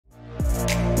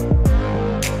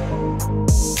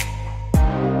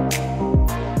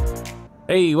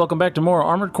Hey, welcome back to more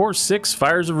Armored Core 6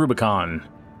 Fires of Rubicon.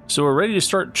 So we're ready to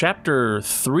start Chapter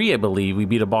 3, I believe. We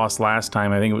beat a boss last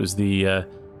time. I think it was the,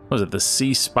 what was it, the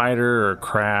sea spider or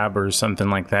crab or something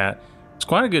like that. It's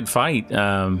quite a good fight,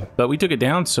 but we took it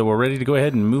down, so we're ready to go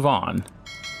ahead and move on.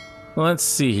 Well, let's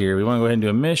see here. We want to go ahead and do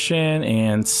a mission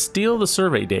and steal the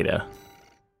survey data.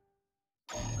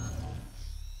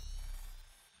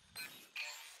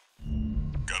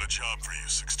 Got a job for you,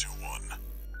 621.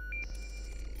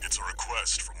 It's a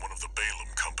request from one of the Balaam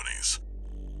companies.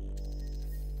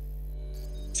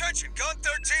 Attention, Gun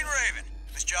 13 Raven.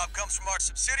 This job comes from our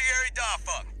subsidiary,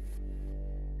 Dafeng.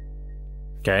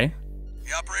 Okay.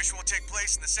 The operation will take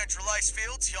place in the central ice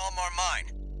fields, Yalmar Mine.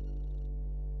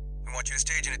 We want you to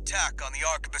stage an attack on the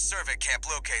Arquebus survey camp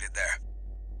located there.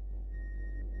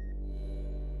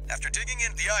 After digging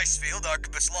into the ice field,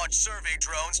 Arquebus launched survey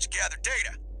drones to gather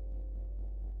data.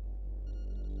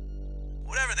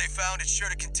 Whatever they found is sure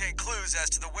to contain clues as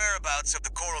to the whereabouts of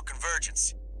the coral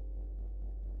convergence.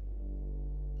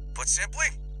 Put simply,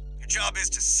 your job is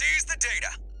to seize the data.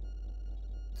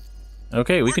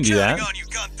 Okay, we can do that. On you,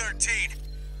 Gun 13.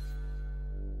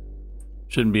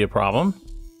 Shouldn't be a problem.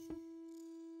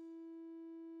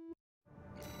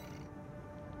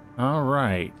 All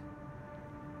right.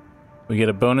 We get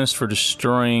a bonus for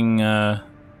destroying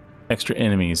extra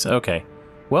enemies. Okay.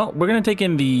 Well, we're going to take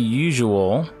in the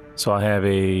usual. So I have I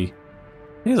think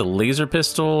it's a laser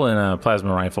pistol and a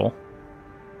plasma rifle.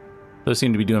 Those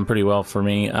seem to be doing pretty well for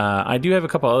me. I do have a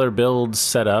couple other builds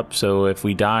set up, so if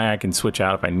we die, I can switch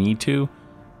out if I need to.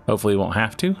 Hopefully, won't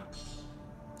have to.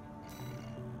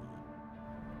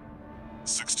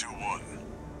 621,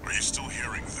 are you still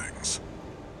hearing things?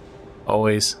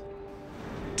 Always.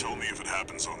 Tell me if it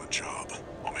happens on the job.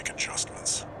 I'll make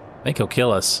adjustments. I think he'll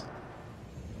kill us.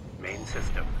 Main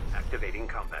system activating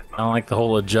combat mode. I don't like the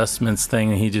whole adjustments thing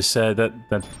that he just said. That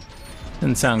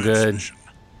didn't sound good. Mission.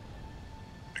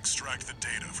 Extract the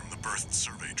data from the birth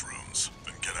survey drones,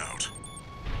 then get out.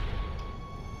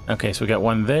 Okay, so we got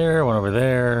one there, one over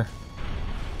there.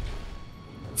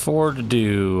 4 to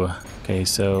do. Okay,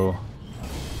 so...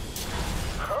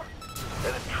 Huh?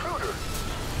 An intruder.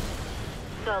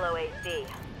 Solo AC.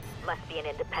 Must be an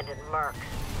independent merc.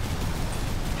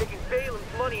 Taking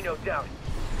Balaam's money, no doubt.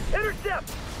 Intercept!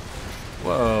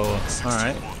 Whoa,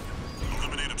 alright. 621,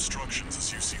 eliminate obstructions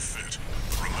as you see fit.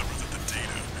 Remember that the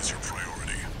data is your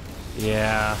priority.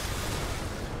 Yeah.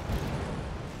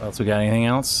 What else we got? Anything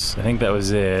else? I think that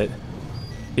was it.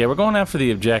 Yeah, we're going after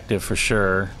the objective for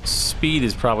sure. Speed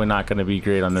is probably not going to be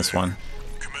great on this one.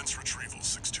 Commence retrieval,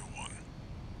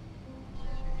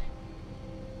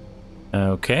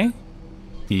 621. Okay.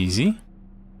 Easy.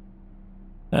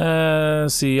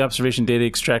 Let's see, observation data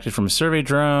extracted from a survey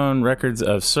drone, records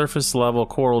of surface level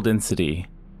coral density.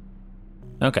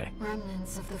 Okay.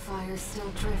 Remnants of the fire still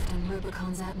drift in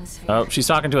Rubicon's atmosphere. Oh, she's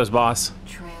talking to us, boss.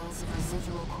 Trails of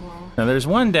residual coral. Now there's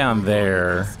one down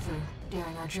there.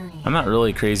 During our journey. I'm not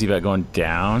really crazy about going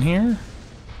down here.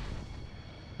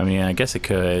 I mean, I guess it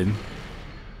could. I'm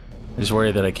just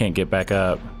worried that I can't get back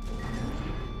up.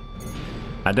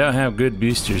 I don't have good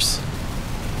boosters.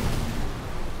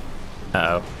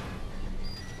 Uh-oh.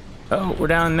 Oh, we're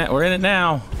down in that. We're in it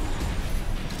now.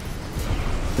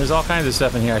 There's all kinds of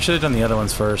stuff in here. I should have done the other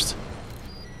ones first.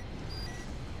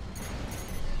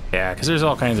 Yeah, because there's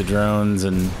all kinds of drones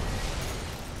and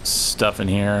stuff in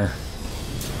here.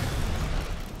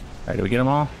 Alright, did we get them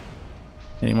all?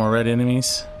 Any more red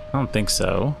enemies? I don't think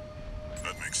so.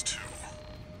 That makes 2.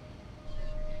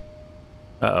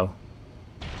 Uh-oh.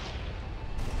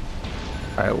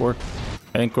 Alright,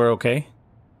 I think we're okay.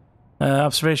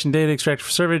 Observation data extracted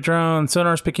from survey drone.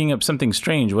 Sonar's picking up something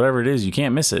strange. Whatever it is, you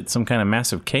can't miss it. Some kind of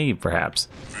massive cave, perhaps.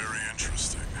 Very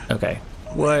interesting. Okay.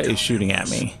 What is shooting at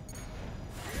me?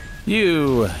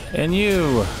 You! And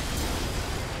you!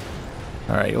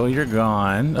 Alright, well, you're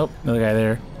gone. Oh, another guy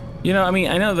there. You know, I mean,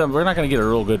 I know that we're not going to get a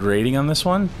real good rating on this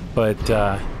one, but,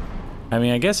 I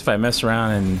mean, I guess if I mess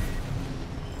around and,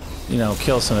 you know,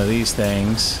 kill some of these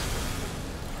things...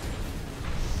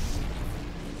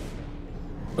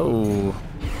 Oh.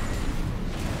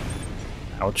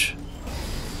 Ouch.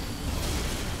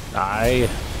 Die.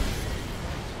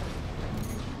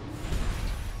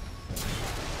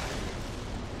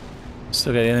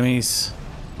 Still got enemies.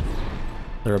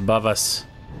 They're above us.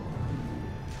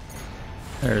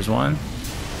 There's one.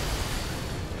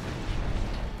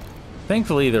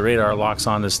 Thankfully, the radar locks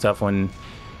onto stuff when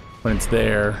it's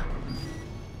there.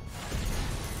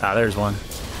 Ah, there's one.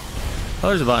 Oh,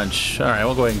 there's a bunch. All right,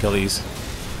 we'll go ahead and kill these.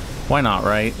 Why not,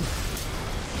 right?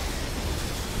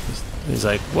 He's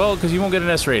like, well, because you won't get an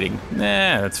S rating.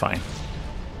 Nah, that's fine.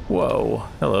 Whoa.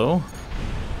 Hello.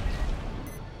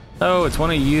 Oh, it's one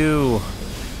of you.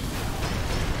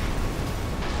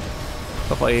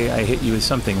 Hopefully I hit you with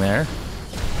something there.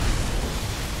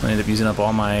 I end up using up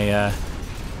all my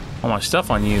stuff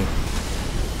on you.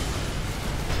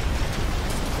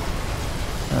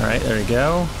 All right, there we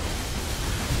go.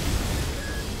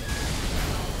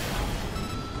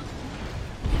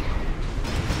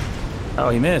 Oh,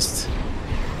 he missed.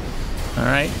 All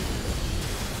right.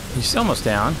 He's almost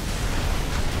down.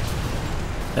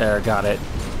 There, got it.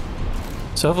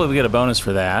 So hopefully we get a bonus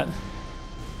for that.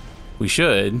 We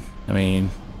should. I mean,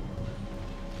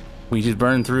 we just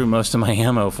burned through most of my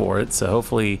ammo for it, so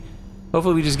hopefully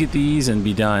we just get these and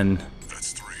be done.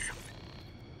 That's 3.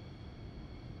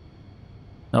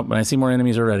 Oh, but I see more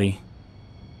enemies already.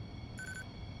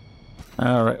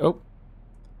 All right. Oh.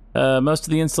 Most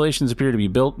of the installations appear to be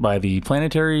built by the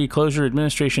Planetary Closure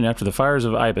Administration after the fires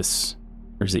of Ibis.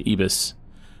 Or is it Ibis?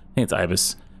 I think it's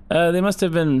Ibis. They must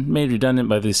have been made redundant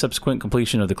by the subsequent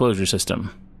completion of the closure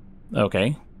system.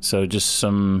 Okay, so just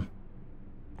some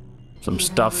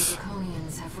stuff.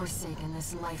 Rubiconians have forsaken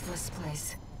this lifeless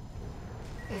place.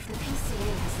 If the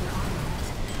PCA has their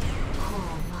armament,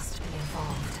 Coral must be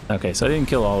involved. Okay, so I didn't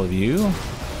kill all of you.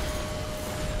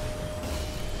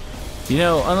 You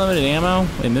know, unlimited ammo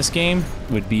in this game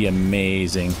would be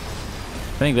amazing.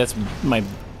 I think that's my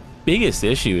biggest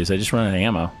issue is I just run out of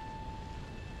ammo.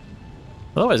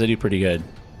 Otherwise, I do pretty good.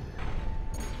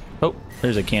 Oh,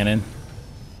 there's a cannon.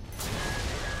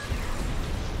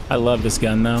 I love this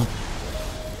gun, though.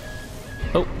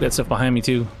 Oh, got stuff behind me,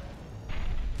 too.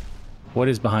 What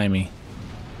is behind me?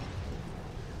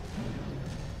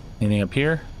 Anything up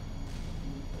here?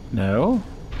 No.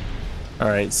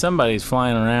 Alright, somebody's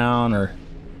flying around, or...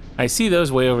 I see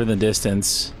those way over in the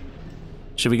distance.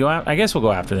 Should we go out? I guess we'll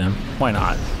go after them. Why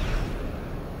not?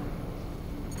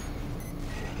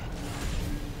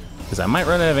 Because I might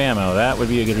run out of ammo. That would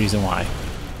be a good reason why.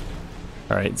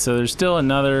 Alright, so there's still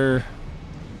another...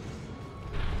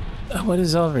 what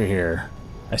is over here?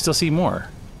 I still see more.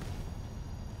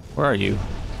 Where are you?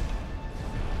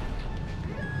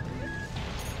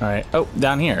 Alright. Oh,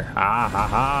 down here. Ah, ha,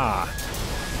 ha.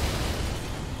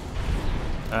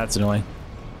 That's annoying.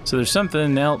 So there's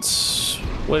something else.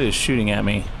 What is shooting at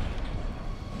me?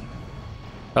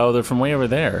 Oh, they're from way over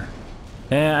there.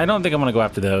 I don't think I'm gonna go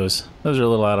after those. Those are a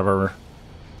little out of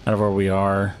where we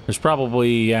are. There's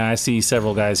probably, yeah, I see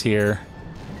several guys here.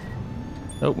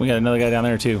 Oh, we got another guy down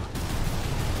there too.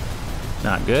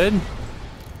 Not good.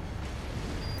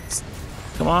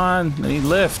 Come on, I need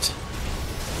lift.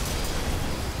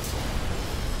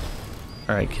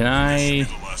 All right, can I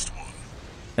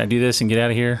do this and get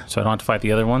out of here so I don't have to fight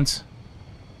the other ones?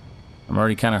 I'm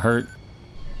already kind of hurt.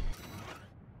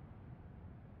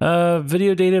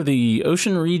 Video data of the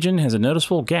ocean region has a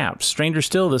noticeable gap. Stranger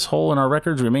still, this hole in our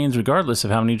records remains regardless of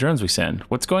how many drones we send.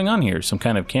 What's going on here? Some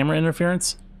kind of camera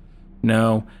interference?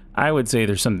 No, I would say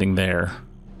there's something there.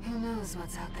 Who knows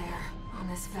what's out there on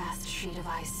this vast sheet of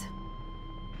ice?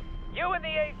 You in the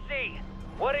AC,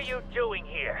 what are you doing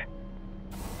here?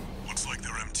 Looks like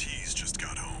their MTs just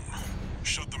got home.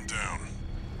 Shut them down.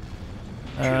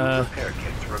 2 repair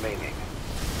kits remaining.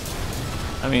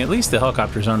 I mean, at least the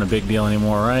helicopters aren't a big deal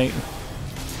anymore, right?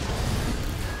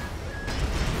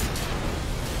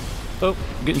 Oh,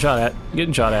 getting shot at.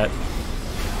 Getting shot at.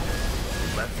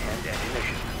 Left-hand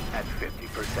ammunition at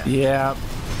 50%. Yeah.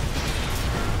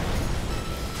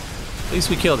 At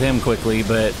least we killed him quickly,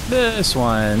 but this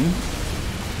one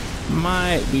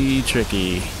might be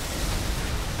tricky.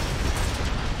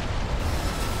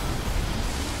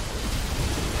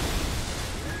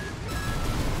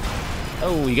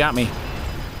 Oh, he got me.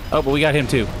 Oh, but we got him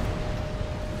too.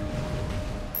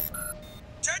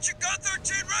 Attention, Gun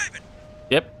 13 Raven!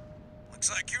 Yep. Looks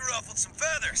like you ruffled some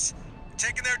feathers.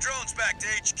 Taking their drones back to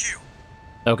HQ.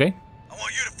 Okay. I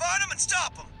want you to find them and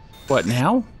stop them. What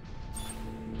now?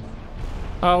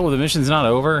 Oh, the mission's not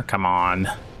over? Come on.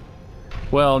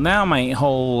 Well, now my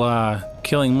whole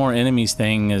killing more enemies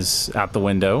thing is out the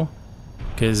window.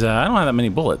 Because I don't have that many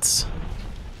bullets.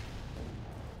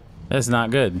 That's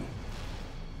not good.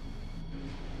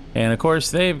 And of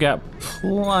course, they've got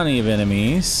plenty of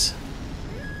enemies.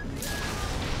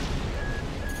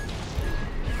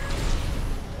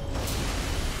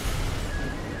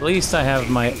 At least I have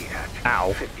my...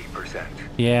 Ow. 50%.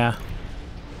 Yeah.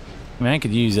 I mean, I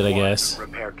could use it, I guess.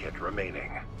 Repair kit remaining.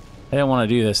 I don't want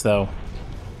to do this, though.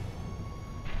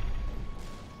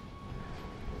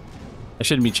 I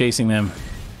shouldn't be chasing them.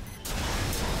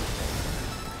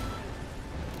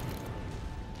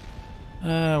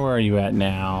 Where are you at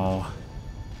now?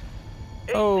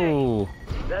 AC, Oh.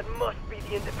 that must be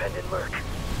the independent merc.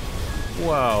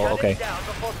 Whoa, Shut okay. it down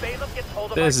before Balaam gets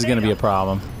hold of This our is gonna be a data.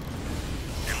 problem.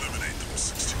 Eliminate them,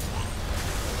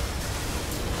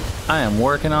 621. I am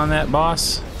working on that,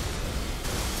 boss.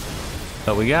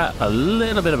 But we got a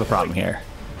little bit of a problem here.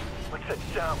 What's that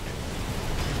sound?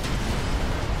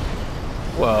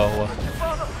 Whoa.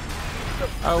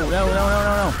 Oh, no, no, no,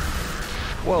 no, no.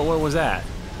 Whoa, what was that?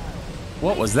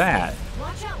 What was that?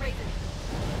 Watch out, Raven.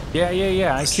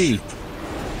 Yeah, I see.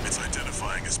 It's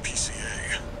identifying as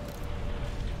PCA.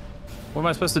 What am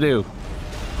I supposed to do?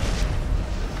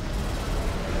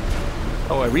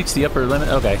 Oh, I reached the upper limit.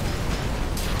 Okay.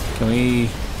 Can we...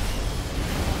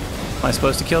 Am I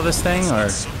supposed to kill this thing, or...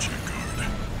 Subject guard.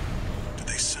 Did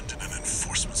they send in an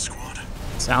enforcement squad?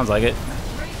 Sounds like it.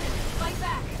 Raven, fight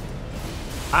back.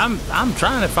 I'm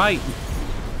trying to fight.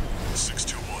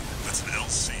 621, that's an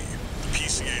LC. The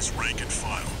PCA's rank and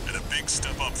file, and a big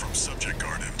step up from subject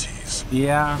guard MTs.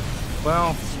 Yeah,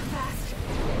 well, Too fast.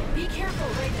 Be careful,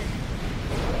 Raven.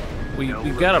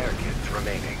 we've got repair a... kits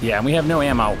remaining. Yeah, and we have no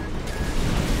ammo.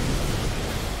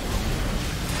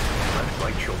 Left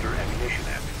right shoulder ammunition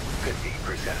at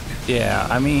 50%. Yeah,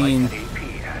 I mean... Right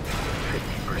AP at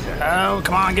 50%. Oh,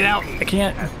 come on, get out. I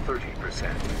can't. At 30%.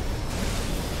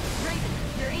 Raven,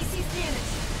 your AC's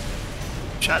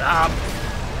damaged. Shut up.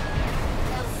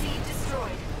 LC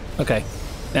destroyed. Okay.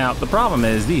 Now, the problem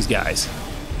is these guys.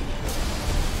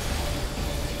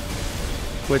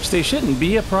 Which they shouldn't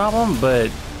be a problem, but...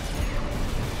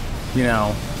 You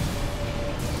know...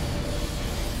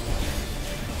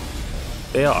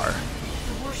 They are.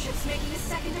 The warship's making a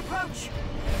second approach.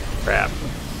 Crap.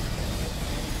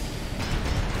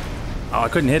 Oh, I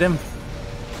couldn't hit him?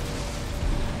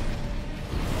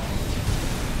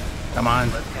 Come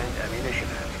on. Left hand ammunition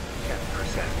at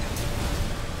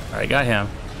 10%. Alright, got him.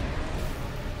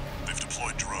 They've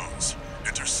deployed drones.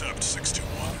 Intercept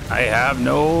 621. I have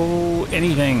no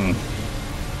anything.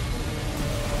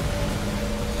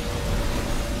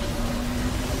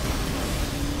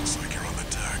 Looks like you're on the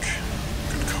deck.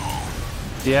 Good call.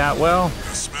 Yeah, well,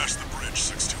 Now smash the bridge,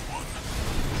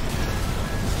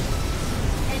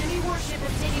 621. Enemy warship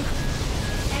obtaining.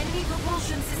 Enemy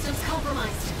propulsion systems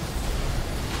compromised.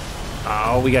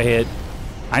 oh, we got hit.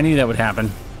 I knew that would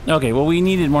happen. Okay, well, we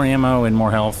needed more ammo and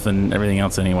more health and everything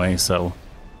else anyway, so...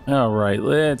 Alright,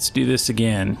 let's do this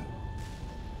again.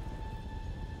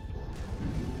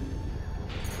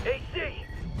 AC!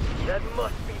 That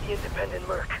must be the independent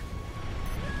merc.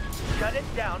 Shut it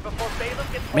down before Balaam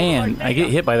gets hold of our Man, data. I get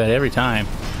hit by that every time.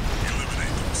 Eliminate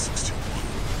them,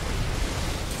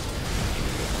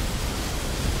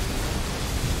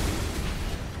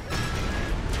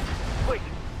 621. Wait,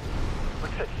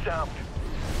 what's that sound?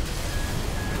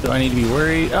 Do I need to be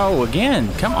worried? Oh,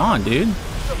 again! Come on, dude.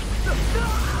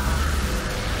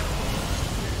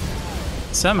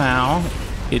 Somehow,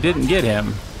 it didn't get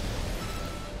him.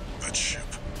 That ship.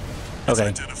 Okay,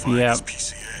 Identified yeah. as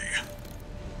PCA.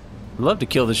 I'd love to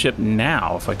kill the ship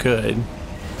now if I could.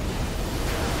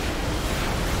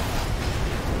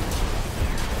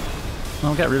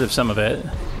 Well, got rid of some of it.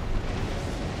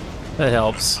 That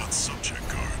helps. Not subject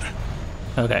guard.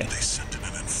 Okay. They sent in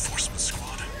an enforcement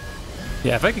squad.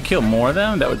 Yeah, if I could kill more of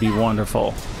them, that would be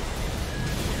wonderful.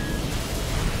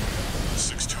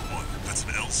 621, that's an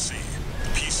LC. The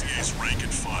PCA's rank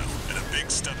and file, and a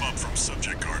big step up from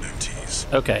subject guard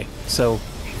MTs. Okay, so,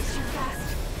 It's too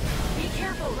fast. Be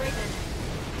careful, Raven.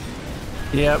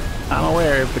 yep, I'm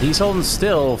aware, but he's holding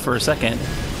still for a second.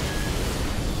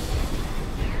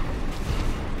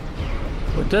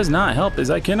 What does not help is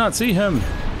I cannot see him.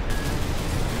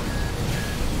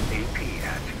 AP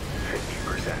at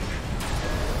 50%.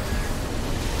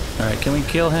 Alright, can we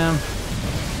kill him?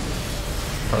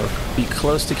 Or be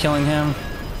close to killing him?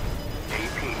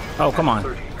 AP Oh, come on.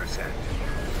 30%.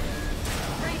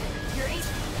 Raven, your AC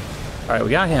Alright, we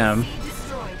got him.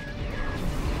 destroyed.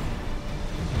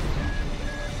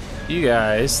 You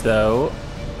guys, though,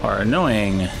 are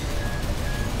annoying.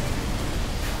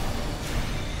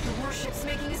 The warship's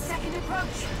making a second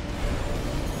approach.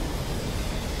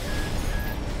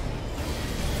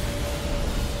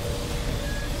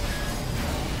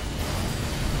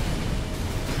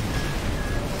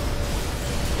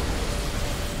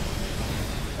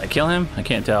 Did I kill him? I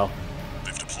can't tell.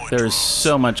 They've deployed There's drones.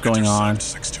 so much going on.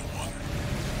 Intercept 621.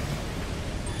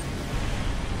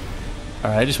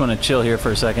 Alright, I just want to chill here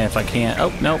for a second if I can.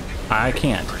 Oh, nope, I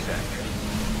can't.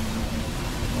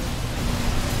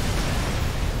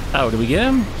 Oh, did we get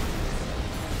him?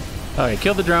 Okay,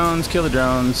 kill the drones, kill the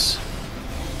drones.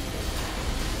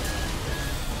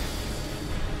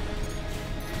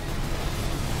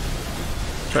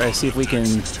 Try to see if we can...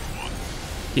 621.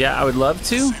 Yeah, I would love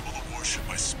to. Disable the warship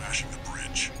by smashing the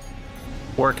bridge.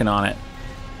 Working on it.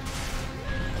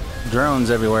 Drones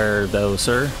everywhere, though,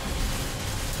 sir.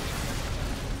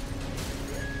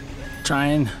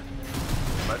 Trying.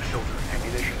 Much shoulder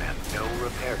ammunition and no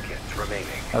repair kits remaining.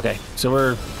 Okay, so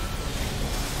we're...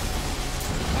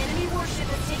 Enemy warship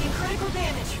is taking critical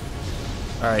damage.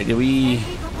 Alright, did we...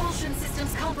 Enemy propulsion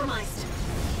systems compromised.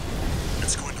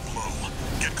 It's going to blow.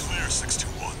 Get clear,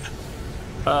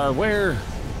 621. Where?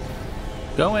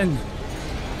 Going?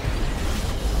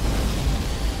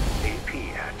 AP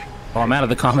at Oh, I'm out of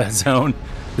the combat zone.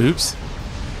 Oops.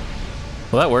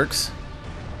 Well, that works.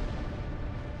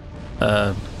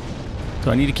 Do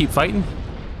I need to keep fighting?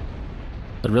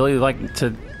 I'd really like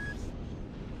to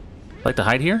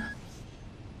hide here.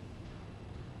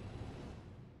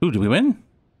 Ooh, did we win?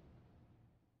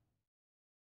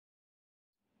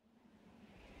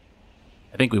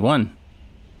 I think we won.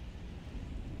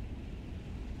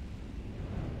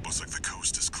 Looks like the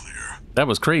coast is clear. That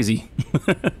was crazy.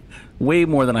 Way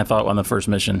more than I thought on the first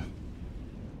mission.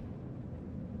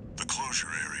 The closure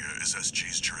area is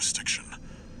SG's jurisdiction.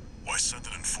 Why send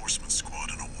an enforcement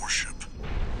squad in a warship?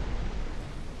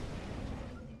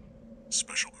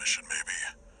 Special mission, maybe?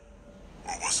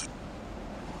 Or was it?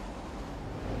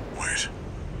 Wait.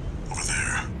 Over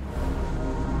there.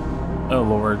 Oh,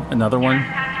 Lord. Another one?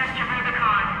 Trespassers to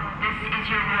Rubicon, this is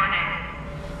your warning.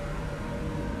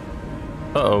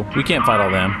 Uh-oh. We can't fight all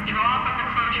them. Draw from the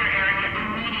closure area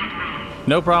immediately.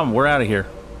 No problem. We're out of here.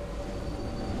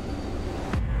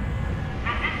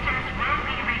 Resistance will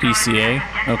be regarded PCA?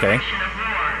 as a Okay. declaration of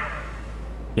war.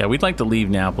 Yeah, we'd like to leave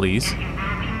now, please. You will be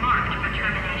marked for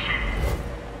termination.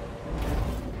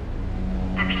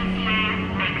 The PCA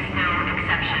makes no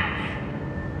exceptions.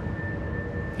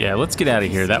 Yeah, let's get out of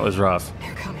here. That was rough.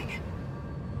 They're coming.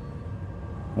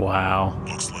 Wow.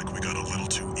 Looks like we got a little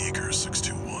too eager,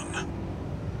 621.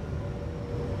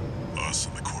 Us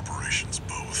and the corporations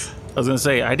both. I was gonna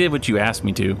say, I did what you asked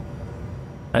me to.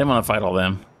 I didn't want to fight all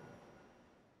them.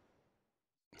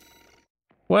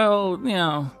 Well, you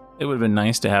know, it would have been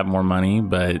nice to have more money,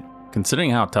 but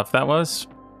considering how tough that was,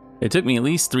 it took me at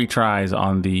least 3 tries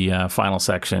on the final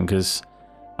section, because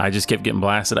I just kept getting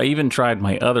blasted. I even tried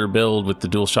my other build with the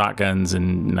dual shotguns,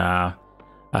 and nah,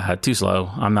 too slow.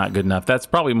 I'm not good enough. That's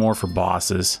probably more for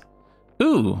bosses.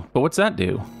 Ooh, but what's that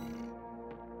do?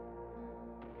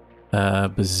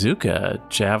 Bazooka,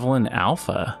 Javelin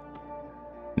Alpha.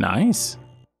 Nice.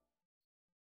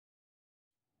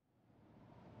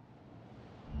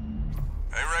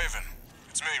 Hey, Raven.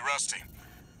 It's me, Rusty.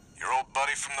 Your old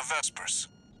buddy from the Vespers.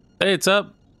 Hey, it's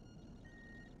up.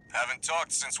 Haven't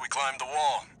talked since we climbed the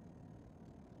wall.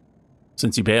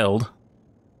 Since you bailed.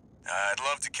 I'd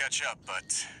love to catch up,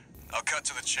 but I'll cut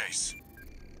to the chase.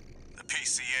 The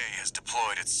PCA has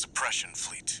deployed its suppression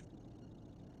fleet.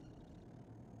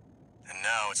 And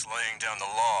now it's laying down the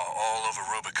law all over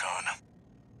Rubicon.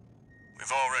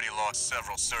 We've already lost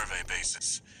several survey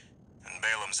bases, and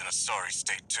Balam's in a sorry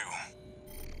state too.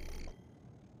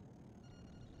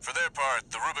 For their part,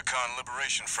 the Rubicon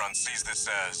Liberation Front sees this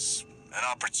as an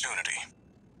opportunity.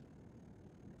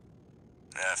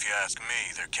 If you ask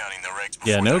me, they're counting their eggs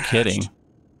before Yeah, no they're kidding. hatched.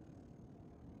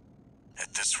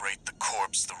 At this rate, the Corps,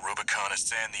 the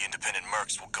Rubiconists, and the independent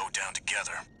mercs will go down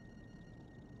together.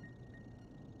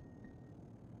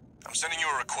 I'm sending you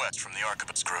a request from the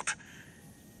Archibald's group.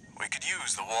 We could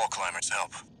use the wall climbers'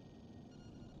 help.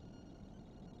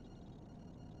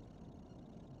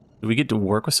 Do we get to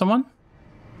work with someone?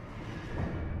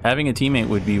 Having a teammate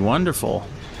would be wonderful.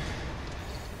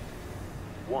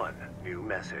 one new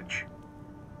message.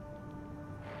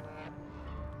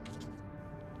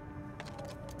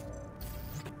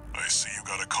 I see you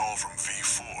got a call from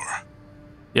V4.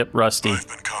 Yep, Rusty. I've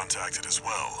been contacted as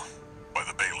well by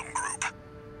the Balaam group.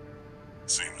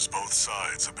 Seems both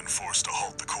sides have been forced to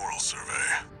halt the coral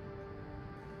survey.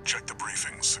 Check the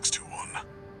briefings, 621.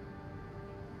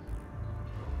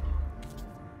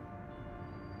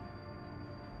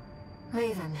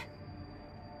 Raven,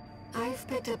 I've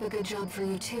picked up a good job for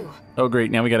you too. Oh, great.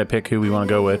 Now we gotta pick who we want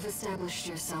to go You've with. established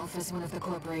yourself as one of the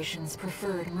corporation's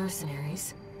preferred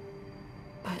mercenaries.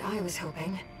 But I was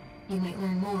hoping you might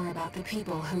learn more about the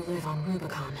people who live on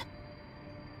Rubicon.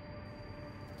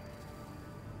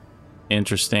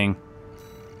 Interesting.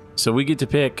 So we get to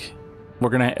pick.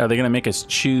 Are they gonna make us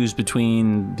choose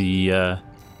between the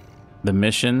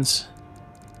missions?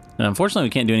 And unfortunately, we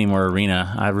can't do any more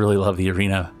arena. I really love the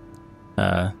arena.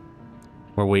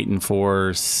 We're waiting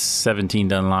for 17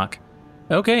 to unlock.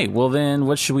 Okay, well then,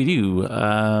 what should we do?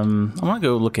 I want to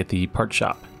go look at the part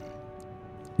shop.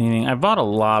 Meaning, I bought a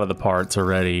lot of the parts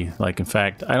already. Like, in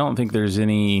fact, I don't think there's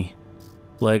any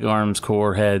leg, arms,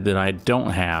 core, head that I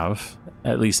don't have.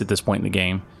 at least at this point in the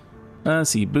game.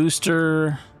 Let's see,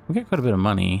 booster. We got quite a bit of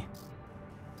money.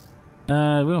 We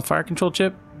want a fire control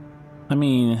chip? I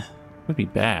mean, it would be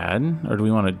bad. Or do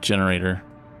we want a generator?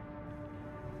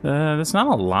 That's not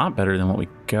a lot better than what we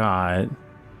got.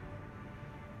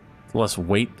 It's less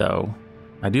weight, though.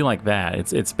 I do like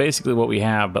that. It's basically what we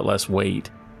have, but less weight.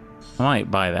 I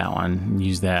might buy that one and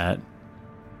use that.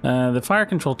 The fire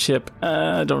control chip,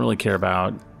 I don't really care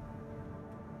about.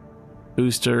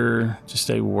 Booster, just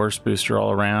a worse booster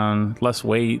all around. Less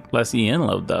weight, less EN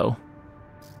load, though.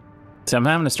 So I'm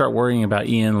having to start worrying about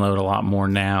EN load a lot more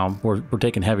now. We're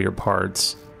taking heavier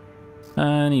parts.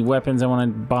 Any weapons I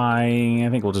want to buy? I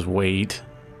think we'll just wait.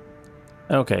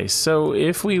 Okay, so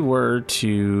if we were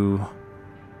to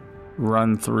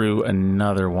run through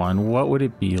another one, what would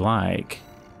it be like?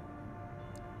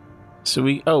 So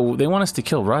oh, they want us to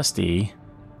kill Rusty.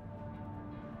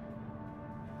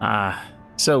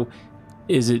 So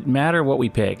is it matter what we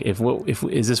pick? If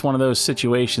is this one of those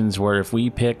situations where if we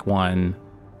pick one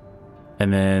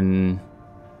and then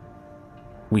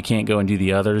we can't go and do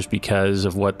the others because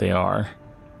of what they are?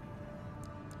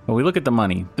 Well, we look at the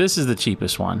money. This is the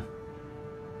cheapest one.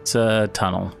 It's a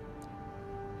tunnel.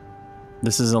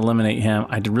 This is eliminate him.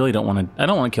 I really don't want to. I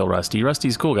don't want to kill Rusty.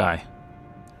 Rusty's a cool guy.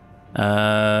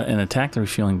 And attack the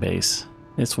refueling base.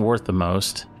 It's worth the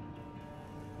most.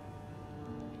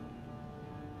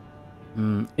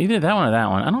 Either that one or that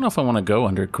one. I don't know if I want to go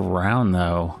underground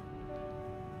though.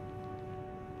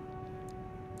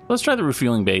 Let's try the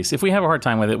refueling base. If we have a hard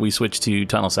time with it, we switch to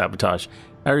tunnel sabotage.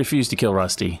 I refuse to kill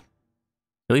Rusty.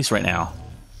 At least right now.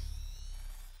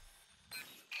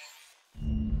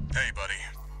 Hey, buddy.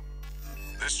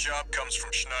 This job comes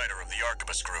from Schneider of the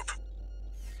Arquebus Group.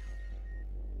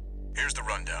 Here's the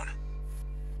rundown.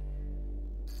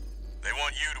 They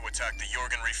want you to attack the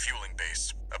Jorgen refueling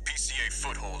base, a PCA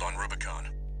foothold on Rubicon.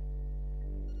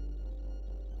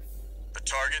 The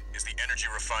target is the energy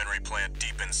refinery plant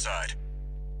deep inside.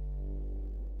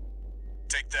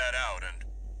 Take that out and,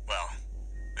 well,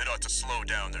 it ought to slow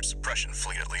down their suppression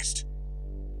fleet at least.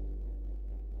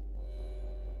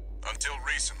 Until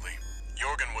recently,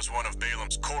 Jorgen was one of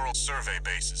Balam's coral survey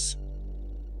bases.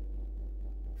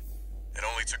 It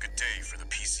only took a day for the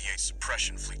PCA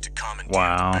suppression fleet to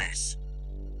commandeer the base.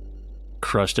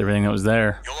 Crushed everything that was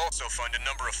there. You'll also find a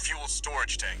number of fuel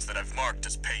storage tanks that I've marked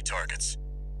as pay targets.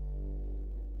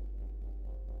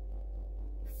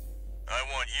 I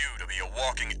want you to be a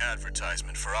walking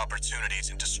advertisement for opportunities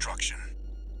in destruction.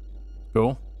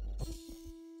 Cool.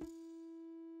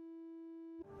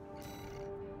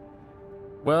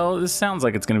 Well, this sounds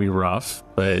like it's going to be rough,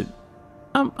 but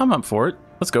I'm up for it.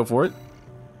 Let's go for it.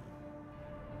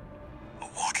 A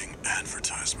walking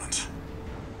advertisement.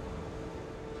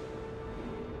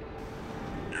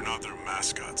 You're not their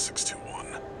mascot,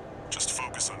 621. Just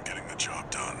focus on getting the job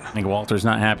done. I think Walter's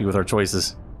not happy with our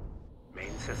choices.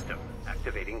 Main system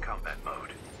activating combat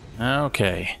mode.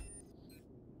 Okay.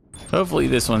 Hopefully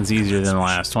this one's easier than the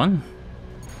last one.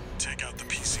 Take out the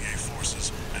PCA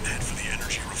forces and head for the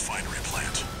energy refinery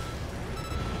plant.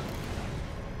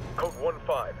 Code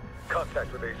 1-5.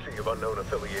 Contact with AC of unknown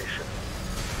affiliation.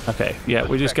 Okay, yeah,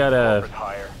 we just gotta...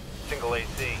 Higher. Single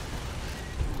AC.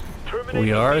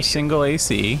 We are a single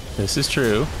AC. This is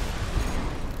true.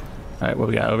 Alright, what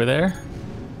we got over there?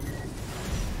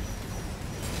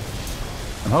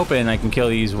 I'm hoping I can kill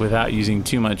these without using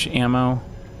too much ammo.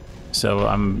 So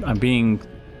I'm being...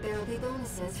 There'll be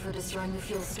bonuses for destroying the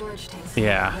fuel storage tanks.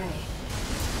 Yeah.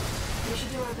 We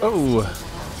should do our best Oh. to take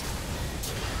them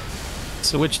out.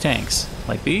 So which tanks?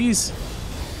 Like these?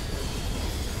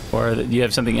 Or do you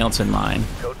have something else in mind?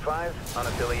 Code 5,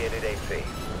 unaffiliated AC.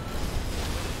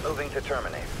 Moving to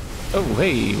terminate. Oh,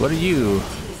 hey, what are you?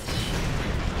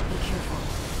 Be careful.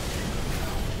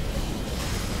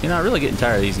 You know, I'm really getting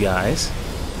tired of these guys.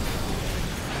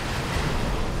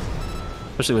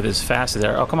 Especially with as fast as they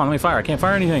are. Oh, come on, let me fire. I can't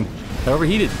fire anything. I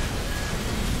overheated.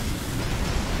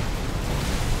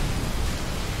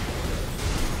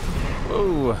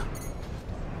 Whoa.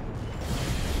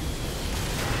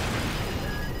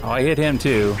 Oh, I hit him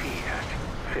too.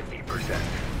 50%.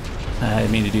 I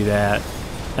didn't mean to do that.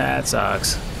 That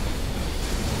sucks.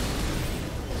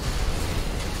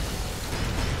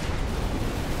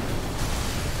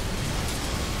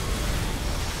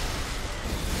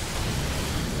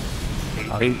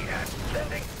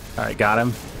 Alright, got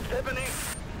him.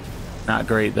 Not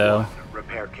great though.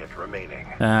 Repair kit remaining.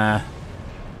 And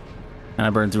I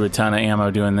burned through a ton of ammo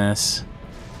doing this.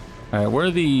 Alright, where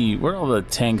are all the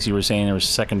tanks you were saying there were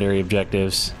secondary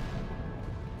objectives?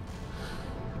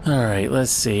 Alright,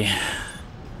 let's see.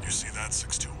 You see that,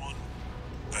 621?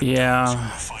 That Yeah. energy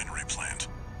refinery plant.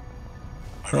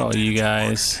 Where are all you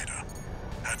guys?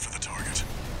 Head for the target.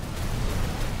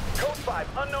 Code 5,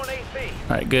 unknown AC.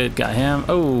 Alright, good. Got him.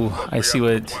 Oh, I see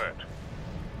what...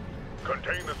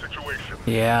 Contain the situation.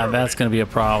 Yeah, that's going to be a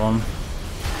problem.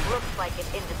 Looks like an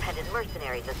independent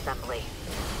mercenaries assembly.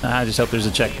 I just hope there's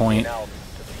a checkpoint.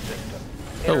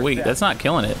 Oh, wait, that's not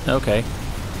killing it. Okay.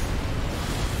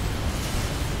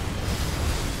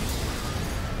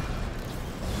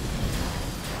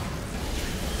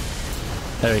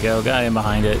 There we go. Got him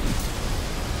behind it.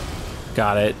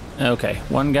 Got it. Okay.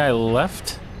 One guy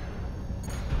left.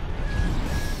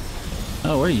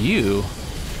 Oh, where are you?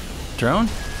 Drone?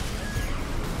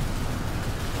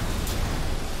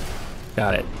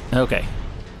 Got it. Okay.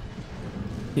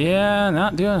 Yeah,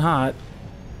 not doing hot,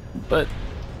 but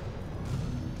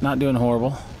not doing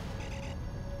horrible.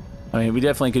 I mean, we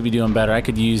definitely could be doing better. I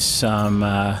could use some,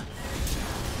 Confirmed.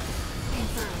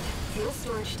 Fuel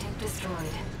storage tank destroyed.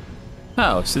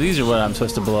 Oh, so these are what I'm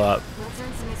supposed to blow up. Let's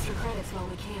earn some extra credits while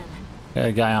we can. Got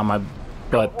a guy on my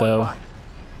butt, though.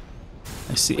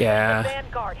 I see, yeah.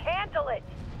 Vanguard, handle it!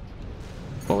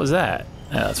 What was that?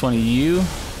 That's one of you.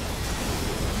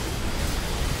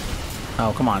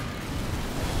 Oh, come on.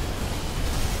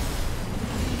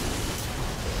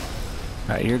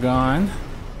 Alright, you're gone.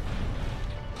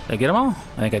 Did I get them all?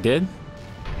 I think I did.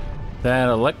 That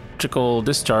electrical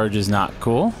discharge is not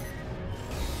cool.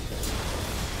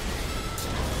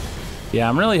 Yeah,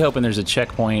 I'm really hoping there's a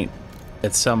checkpoint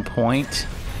at some point.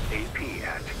 AP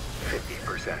at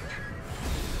 50%.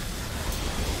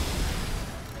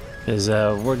 Because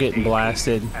we're getting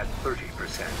blasted. At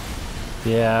 30%.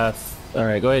 Yeah.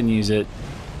 Alright, go ahead and use it.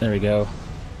 There we go.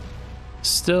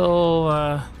 Still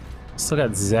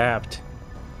got zapped.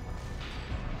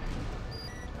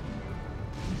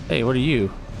 Hey, what are you?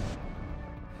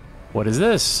 What is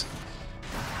this?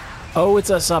 Oh, it's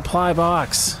a supply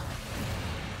box.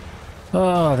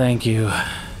 Oh, thank you.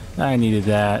 I needed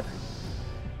that.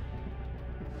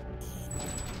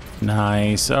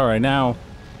 Nice. Alright, now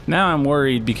I'm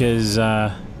worried because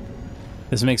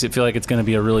this makes it feel like it's going to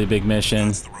be a really big mission.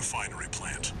 That's the refinery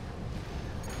plant.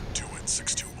 Do it,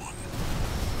 621.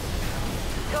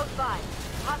 Code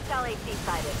 5, hostile AC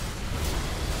sighted.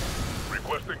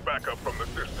 Requesting backup from the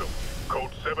system.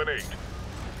 Code 78.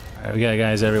 Alright, we got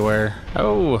guys everywhere.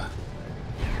 Oh!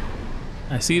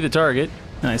 I see the target,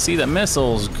 and I see the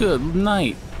missiles. Good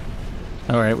night.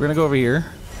 Alright, we're gonna go over here.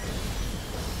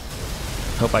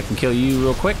 Hope I can kill you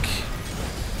real quick.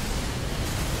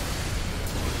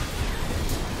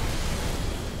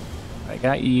 I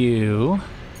got you.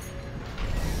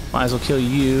 Might as well kill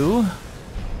you.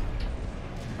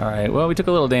 Alright, well, we took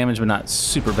a little damage, but not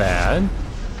super bad.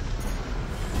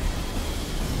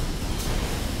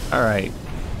 Alright.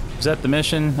 Is that the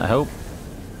mission? I hope.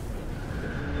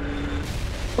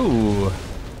 Ooh.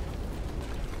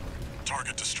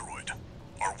 Target destroyed.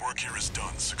 Our work here is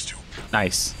done, 621.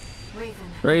 Nice. Raven.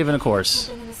 Raven, of course.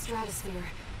 Something in the stratosphere.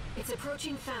 It's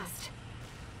approaching fast.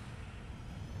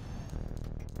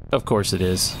 Of course it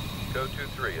is. Code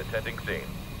 2-3, attending scene.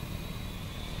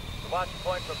 Watch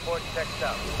point report checked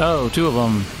out. Oh, two of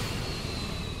them.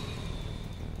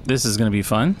 This is gonna be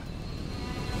fun.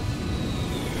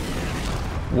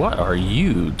 What are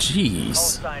you? Call Jeez.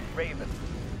 sign Raven.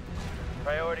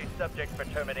 Priority subject for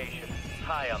termination.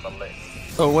 High on the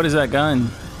list. Oh, what is that gun?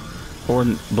 Or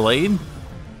blade? I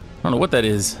don't know what that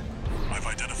is. I've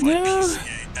identified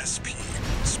PCA SP,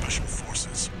 Special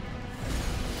Forces.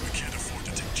 We can't afford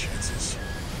to take chances.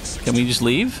 Can we just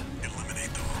leave?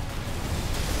 Eliminate them.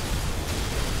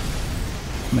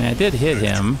 I mean, I did hit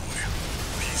him.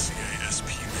 PCA SP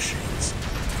machines.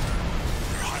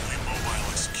 They're highly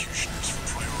mobile executioners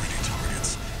for priority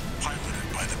targets,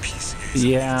 piloted by the PCA's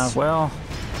Yeah, elites. well,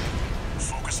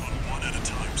 Focus on one at a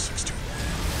time,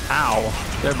 621.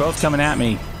 ow. They're both coming at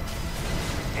me.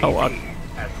 Oh, AP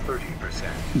at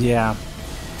 30%. yeah.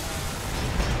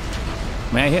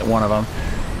 Man, I hit one of them.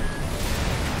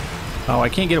 Oh, I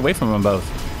can't get away from them both.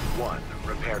 One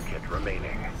repair kit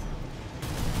remaining.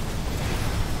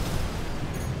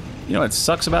 You know what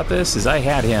sucks about this is I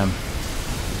had him.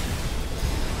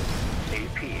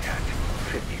 AP at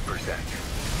 50%.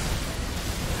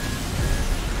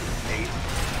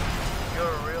 You're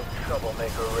a real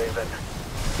troublemaker, Raven.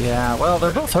 Yeah, well,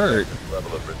 they're both hurt.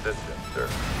 Level of resistance, sir.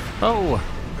 Oh,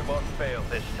 We won't fail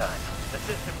this time. The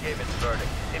system gave its verdict.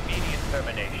 Immediate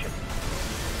termination.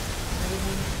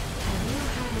 Raven, have you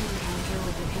had an encounter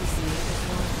with the PCA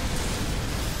before?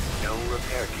 No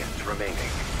repair kits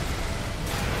remaining.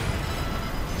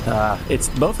 it's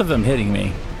both of them hitting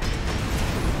me.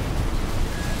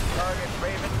 Target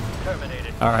Raven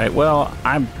terminated. All right, well,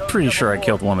 I'm pretty sure I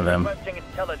killed one of them. Requesting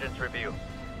intelligence review.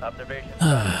 Observations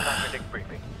contradict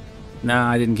briefing. Nah,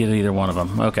 I didn't get either one of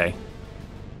them. Okay.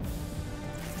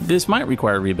 This might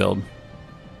require a rebuild.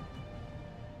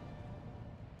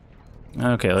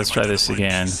 Okay, let's try this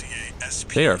again.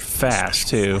 They are fast,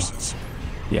 too.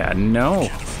 Yeah, no.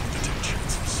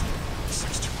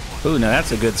 Ooh, now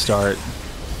that's a good start.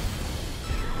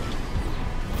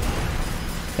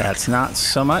 That's not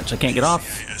so much. I can't get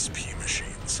off.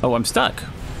 Oh, I'm stuck.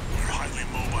 Highly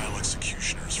mobile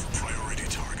executioners for priority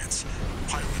targets,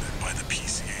 piloted by the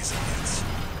PCA's elites.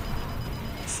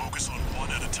 Focus on one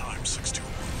at a time, 621.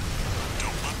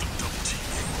 Don't let them double team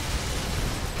you.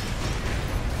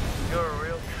 You're a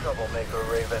real troublemaker,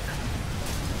 Raven.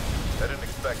 I didn't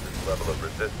expect this level of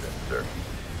resistance, sir.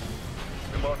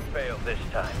 We won't fail this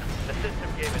time. The system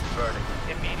gave its verdict.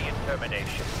 Immediate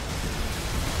termination.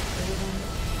 Raven,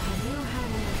 have you had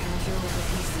an encounter with the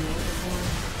PCA before?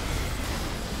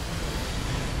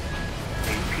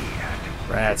 AP at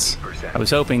Rats. 50%. I was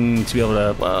hoping to be able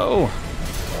to... Whoa!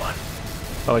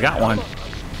 Oh, I got one. Code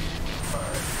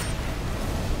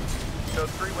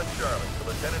 3-1 Charlie. The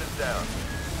lieutenant is down.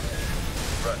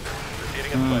 Roger.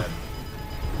 Proceeding as planned.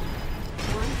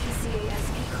 One PCA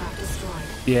SP craft destroyed.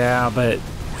 Yeah, but...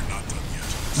 We're not done yet. I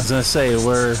was gonna say,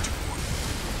 we're...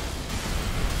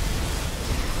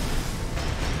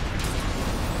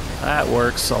 That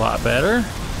works a lot better.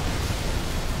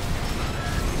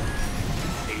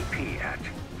 AP at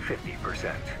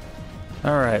 50%.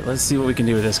 Alright, let's see what we can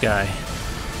do with this guy.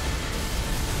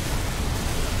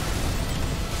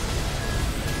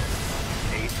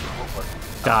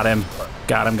 Got him.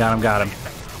 Got him, got him, got him.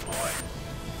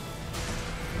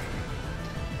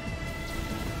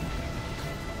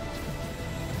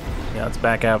 Yeah, let's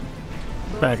back up.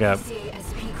 Back up. PCA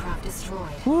SP craft destroyed.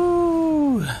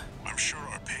 Woo! I'm sure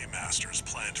our paymasters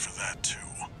planned for that too.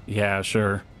 Yeah,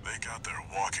 sure. They got their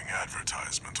walking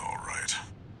advertisement all right.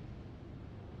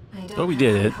 I don't But we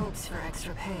did have it. hopes for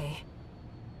extra pay.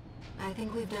 I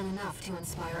think we've done enough to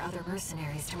inspire other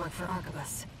mercenaries to work for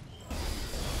Arquebus.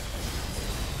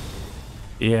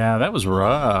 Yeah, that was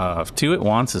rough. 2 at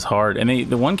once is hard. And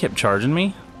the one kept charging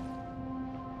me.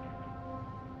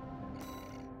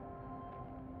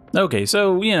 Okay,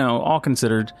 so, you know, all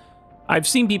considered, I've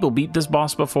seen people beat this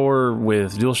boss before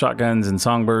with dual shotguns and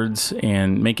songbirds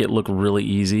and make it look really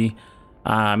easy.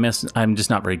 I'm just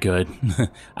not very good.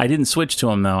 I didn't switch to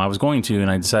them, though. I was going to, and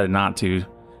I decided not to.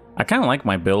 I kind of like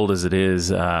my build as it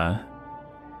is. I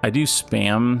do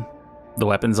spam the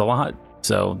weapons a lot,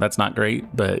 so that's not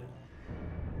great, but...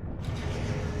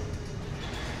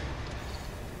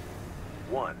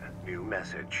 One new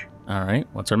message. All right,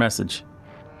 what's our message?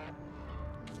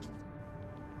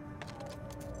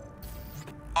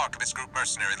 Arquebus Group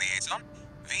Mercenary Liaison,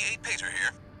 V8 Pater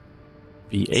here.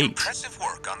 V8. Impressive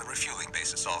work on the refueling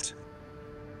base assault.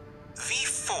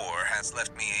 V4 has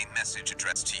left me a message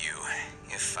addressed to you,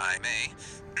 if I may.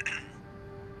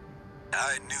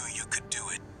 I knew you could do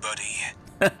it, buddy.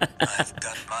 I've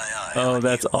got my eye Oh, on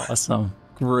that's you. awesome.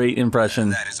 Great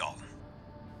impression. That is all.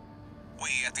 We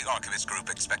at the Arquebus Group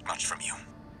expect much from you.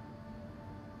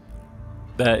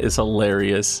 That is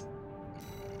hilarious.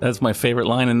 That's my favorite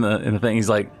line in the thing. He's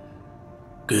like,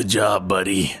 "Good job,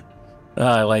 buddy."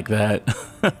 I like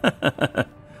that.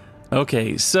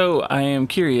 Okay, so I am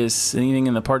curious. Anything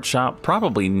in the parts shop?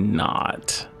 Probably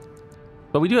not.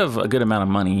 But we do have a good amount of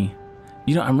money.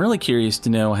 You know, I'm really curious to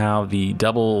know how the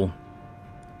double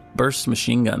burst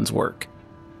machine guns work,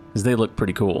 because they look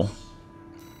pretty cool.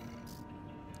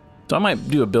 So I might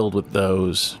do a build with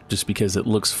those just because it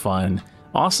looks fun.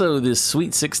 Also, this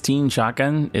Sweet 16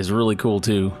 shotgun is really cool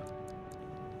too.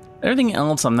 Everything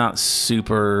else I'm not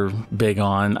super big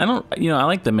on. I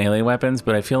like the melee weapons,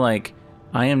 but I feel like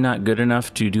I am not good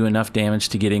enough to do enough damage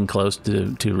to get in close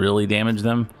to really damage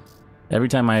them. Every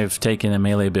time I've taken a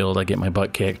melee build, I get my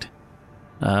butt kicked.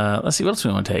 Let's see, what else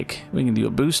we want to take? We can do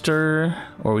a booster,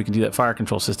 or we can do that fire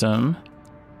control system,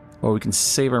 or we can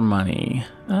save our money.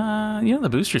 The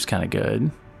booster's kind of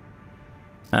good.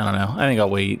 I don't know. I think I'll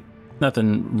wait.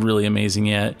 Nothing really amazing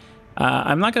yet.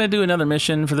 I'm not going to do another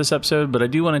mission for this episode, but I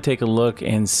do want to take a look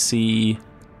and see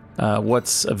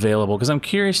what's available, because I'm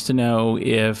curious to know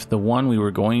if the one we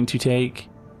were going to take,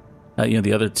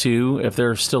 the other two, if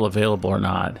they're still available or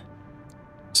not.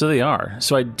 So they are.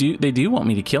 So they do want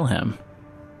me to kill him.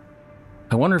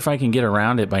 I wonder if I can get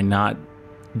around it by not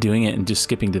doing it and just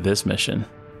skipping to this mission.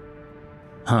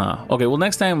 Huh. Okay, well,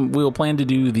 next time we'll plan to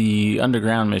do the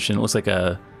underground mission. It looks like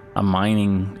a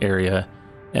mining area.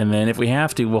 And then if we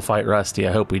have to, we'll fight Rusty.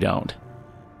 I hope we don't.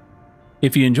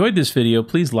 If you enjoyed this video,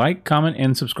 please like, comment,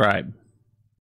 and subscribe.